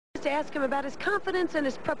to ask him about his confidence and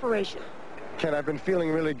his preparation. Ken, I've been feeling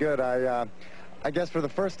really good. I guess for the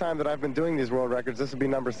first time that I've been doing these world records, this will be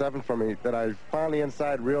number 7 for me, that I finally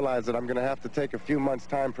inside realized that I'm going to have to take a few months'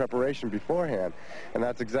 time preparation beforehand. And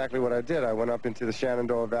that's exactly what I did. I went up into the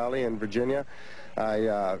Shenandoah Valley in Virginia.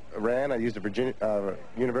 I used the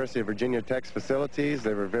University of Virginia Tech's facilities.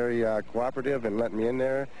 They were very cooperative and let me in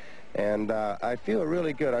there. And I feel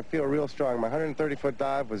really good. I feel real strong. My 130-foot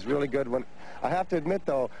dive was really good. I have to admit,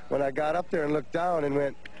 though, when I got up there and looked down and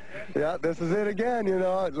went, yeah, this is it again, you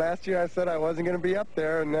know. Last year I said I wasn't going to be up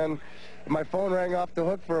there, and then my phone rang off the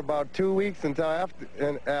hook for about 2 weeks until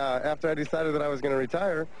after I decided that I was going to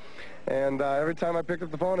retire. And every time I picked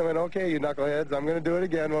up the phone, I went, okay, you knuckleheads, I'm going to do it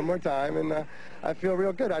again one more time. And I feel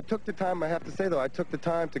real good. I took the time, I have to say, though, I took the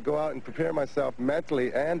time to go out and prepare myself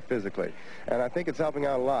mentally and physically. And I think it's helping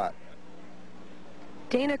out a lot.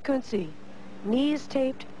 Dana Kunze, knees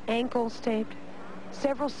taped, ankles taped,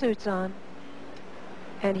 several suits on.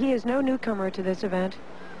 And he is no newcomer to this event.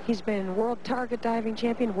 He's been world target diving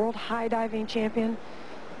champion, world high diving champion,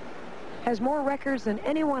 has more records than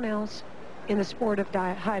anyone else in the sport of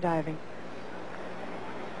high diving.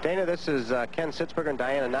 Dana, this is Ken Sitzberger and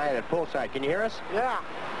Diana Nye at poolside. Can you hear us? Yeah.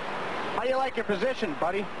 How do you like your position,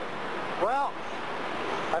 buddy? Well,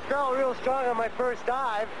 I felt real strong on my first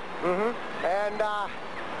dive. And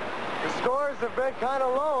the scores have been kind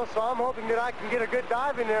of low, so I'm hoping that I can get a good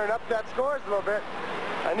dive in there and up that scores a little bit.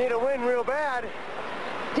 I need a win real bad.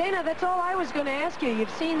 Dana, that's all I was going to ask you.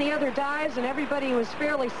 You've seen the other dives and everybody was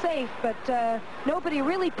fairly safe, but nobody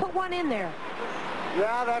really put one in there.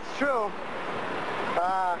 Yeah, that's true.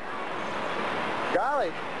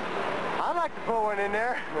 Golly, I'd like to put one in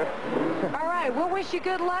there. All right, we'll wish you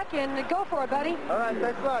good luck and go for it, buddy. All right,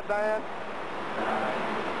 thanks a lot, Diane.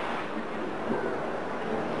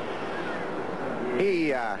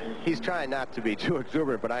 He's trying not to be too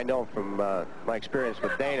exuberant, but I know from my experience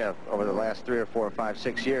with Dana over the last 3 or 4 or 5,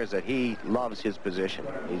 6 years that he loves his position.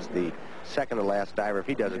 He's the second to last diver. If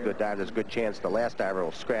he does a good dive, there's a good chance the last diver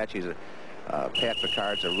will scratch. He's Pat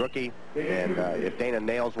Picard's a rookie, and if Dana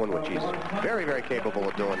nails one, which he's very, very capable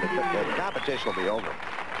of doing, the competition will be over.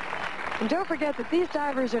 And don't forget that these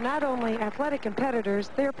divers are not only athletic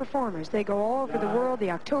competitors, they're performers. They go all over the world, the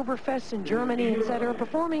Oktoberfest in Germany, etc.,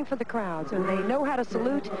 performing for the crowds. And they know how to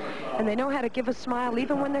salute, and they know how to give a smile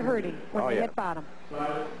even when they're hurting, when they hit bottom.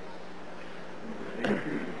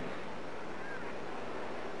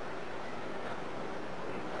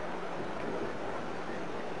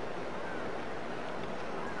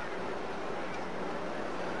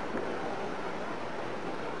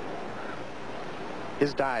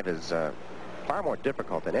 His dive is far more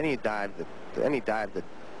difficult than any dive that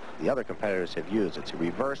the other competitors have used. It's a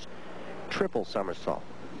reverse triple somersault.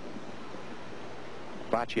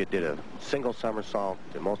 Baccia did a single somersault,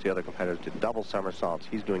 and most of the other competitors did double somersaults.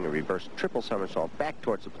 He's doing a reverse triple somersault back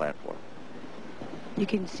towards the platform. You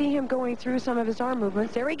can see him going through some of his arm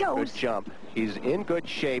movements. There he goes. Good jump. He's in good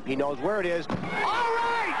shape. He knows where it is. All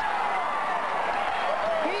right!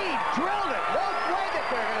 He drilled it. No way that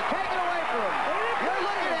they're going to take it away from him. You're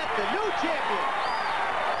looking at the new champion.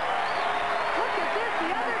 Look at this.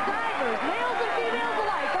 The other divers, males and females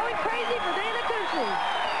alike, going crazy for Dana Kunze.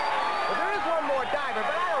 Well, there is one more diver,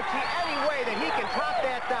 but I don't see any way that he can top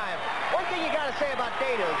that dive. One thing you got to say about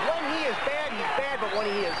Dana is when he is bad, he's bad, but when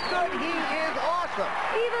he is good, he is awesome.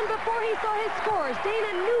 Even before he saw his scores,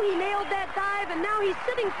 Dana knew he nailed that dive, and now he's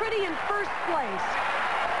sitting pretty in first place.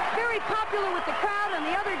 Very popular with the crowd and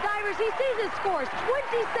the other divers. He sees his scores,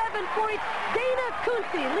 27 points. Dana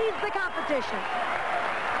Kunze leads the competition.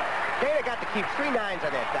 Dana got to keep 3 nines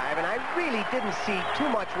on that dive, and I really didn't see too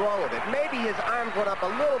much wrong with it. Maybe his arms went up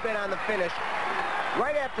a little bit on the finish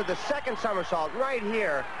right after the second somersault right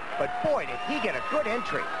here, but boy, did he get a good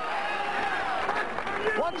entry.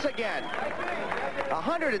 Once again,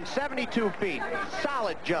 172 feet,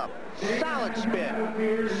 solid jump, solid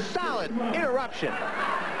spin, solid interruption.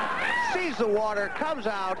 Sees the water, comes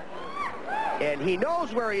out, and he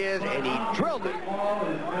knows where he is, and he drilled it.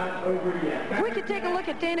 If we could take a look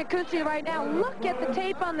at Dana Kunze right now, look at the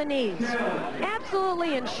tape on the knees.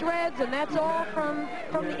 Absolutely in shreds, and that's all from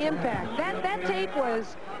the impact. That tape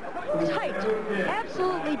was tight,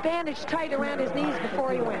 absolutely bandaged tight around his knees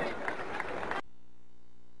before he went.